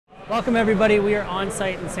Welcome everybody. We are on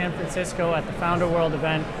site in San Francisco at the Founder World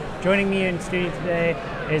event. Joining me in studio today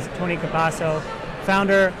is Tony Capasso,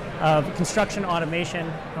 founder of Construction Automation.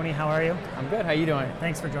 Tony, how are you? I'm good. How are you doing?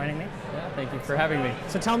 Thanks for joining me. Yeah, thank you for having me.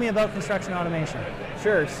 So tell me about Construction Automation.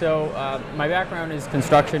 Sure. So my background is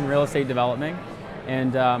construction, real estate development,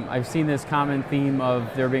 and I've seen this common theme of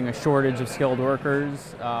there being a shortage of skilled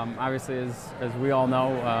workers. Obviously, as we all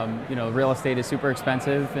know, real estate is super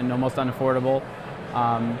expensive and almost unaffordable.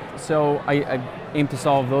 So I aim to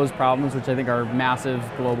solve those problems, which I think are massive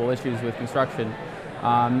global issues with construction.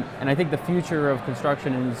 And I think the future of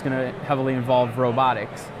construction is going to heavily involve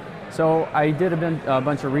robotics. So I did a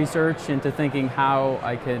bunch of research into thinking how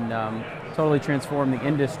I can totally transform the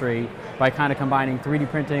industry by kind of combining 3D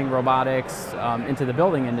printing, robotics into the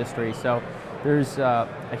building industry. So there's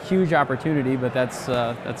a huge opportunity, but that's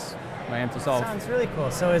what I aim to solve. Sounds really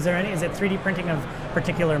cool. So is it 3D printing of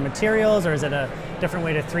particular materials, or is it a different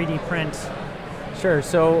way to 3D print? Sure.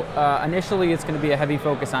 So initially it's going to be a heavy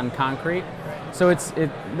focus on concrete. So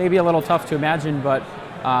it may be a little tough to imagine, but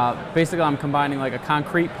basically I'm combining like a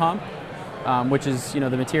concrete pump, which is the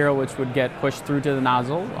material which would get pushed through to the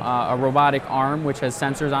nozzle, a robotic arm which has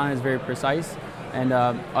sensors on it, is very precise, and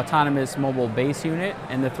autonomous mobile base unit,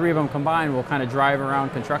 and the three of them combined will kind of drive around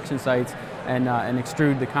construction sites and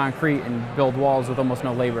extrude the concrete and build walls with almost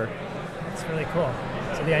no labor. That's really cool.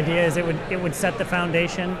 So the idea is it would set the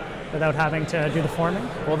foundation without having to do the forming?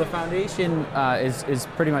 Well, the foundation is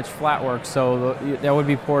pretty much flat work, so that would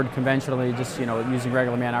be poured conventionally, just using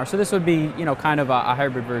regular man hours. So this would be kind of a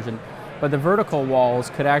hybrid version. But the vertical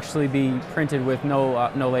walls could actually be printed with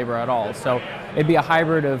no labor at all. So it'd be a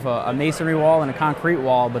hybrid of a masonry wall and a concrete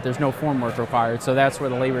wall, but there's no formwork required. So that's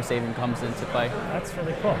where the labor saving comes into play. That's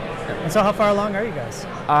really cool. And so how far along are you guys?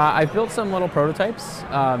 I've built some little prototypes,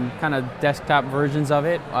 kind of desktop versions of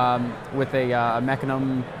it, with a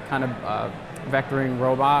mecanum kind of vectoring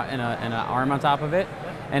robot and an arm on top of it,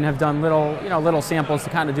 and have done little samples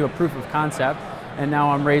to kind of do a proof of concept. And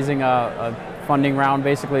now I'm raising a funding round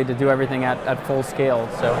basically to do everything at full scale.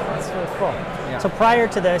 So that's really cool. Yeah. So prior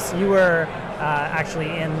to this, you were actually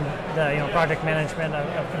in the project management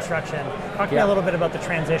of construction. Talk to me a little bit about the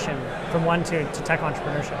transition from one to tech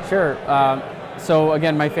entrepreneurship. Sure. So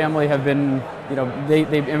again, my family have been, they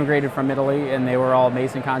immigrated from Italy, and they were all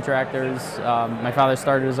mason contractors. My father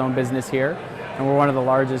started his own business here, and we're one of the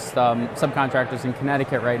largest subcontractors in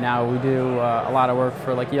Connecticut right now. We do a lot of work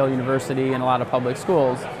for like Yale University and a lot of public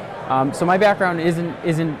schools. So my background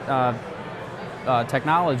isn't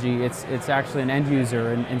technology. It's actually an end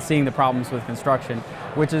user and seeing the problems with construction,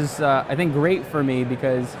 which is I think great for me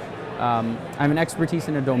because I have an expertise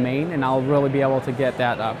in a domain, and I'll really be able to get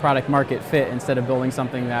that product market fit instead of building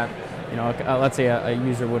something that let's say a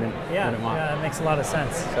user wouldn't want. Yeah, it makes a lot of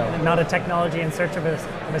sense. So, not a technology in search of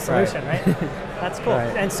a solution, right? That's cool.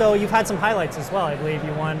 Right. And so you've had some highlights as well. I believe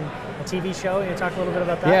you won a TV show. Can you talk a little bit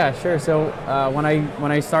about that? Yeah, sure. So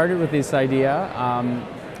when I started with this idea,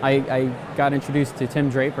 I got introduced to Tim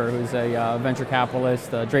Draper, who's a venture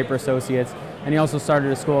capitalist, Draper Associates, and he also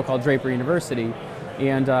started a school called Draper University.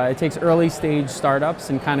 And it takes early stage startups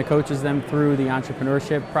and kind of coaches them through the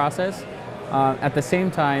entrepreneurship process. At the same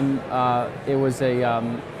time, it was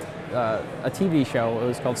a TV show. It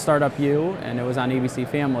was called Startup U, and it was on ABC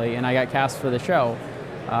Family, and I got cast for the show.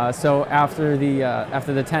 So after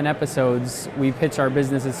the 10 episodes, we pitch our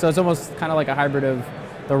businesses. So it's almost kind of like a hybrid of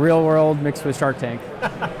the real world mixed with Shark Tank.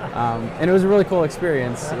 And it was a really cool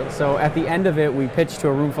experience. So at the end of it, we pitched to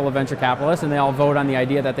a room full of venture capitalists, and they all vote on the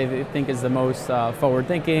idea that they think is the most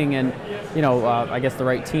forward-thinking and, I guess the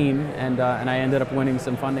right team. And I ended up winning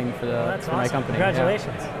some funding for my company.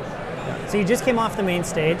 Congratulations. Yeah. So you just came off the main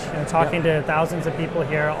stage, talking to thousands of people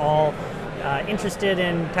here, all interested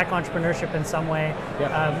in tech entrepreneurship in some way.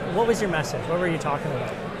 What was your message? What were you talking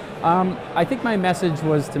about? I think my message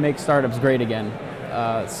was to make startups great again.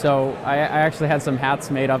 So I actually had some hats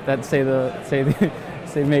made up that say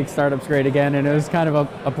make startups great again, and it was kind of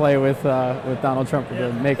a play with Donald Trump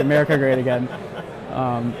to make America great again.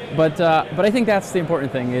 But I think that's the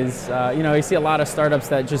important thing is you see a lot of startups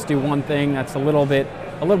that just do one thing that's a little bit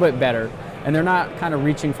better, and they're not kind of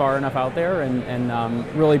reaching far enough out there and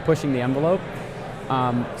really pushing the envelope.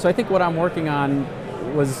 So I think what I'm working on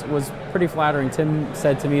was pretty flattering. Tim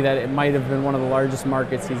said to me that it might have been one of the largest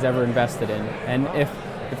markets he's ever invested in, and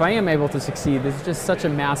if I am able to succeed, this is just such a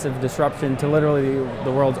massive disruption to literally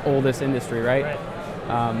the world's oldest industry, right?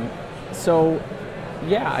 So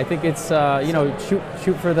yeah, I think it's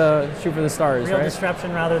shoot for the stars. Real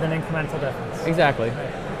disruption rather than incremental difference. Exactly.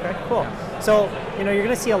 Right. Okay, cool. So you're going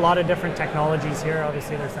to see a lot of different technologies here.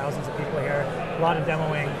 Obviously, there's thousands of people here. A lot of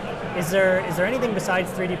demoing. Is there anything besides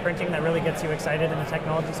 3D printing that really gets you excited in the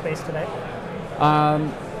technology space today?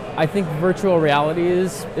 I think virtual reality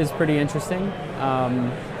is pretty interesting.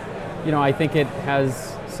 I think it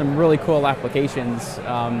has some really cool applications.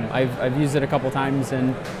 I've used it a couple times,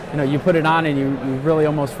 and you put it on and you really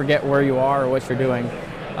almost forget where you are or what you're doing.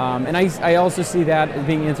 And I also see that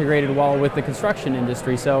being integrated well with the construction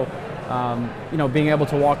industry. So, being able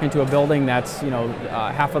to walk into a building that's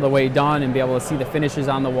half of the way done and be able to see the finishes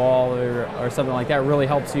on the wall or something like that really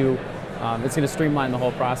helps you. It's going to streamline the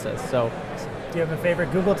whole process. So. Do you have a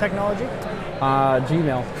favorite Google technology?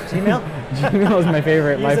 Gmail. Gmail? Gmail is my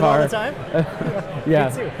favorite by far. Use it all the time? Yeah.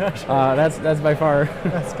 Me too. That's by far.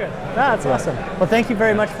 That's good. That's awesome. Well, thank you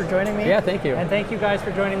very much for joining me. Yeah, thank you. And thank you guys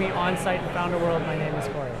for joining me on site in Founder World. My name is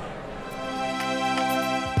Kory.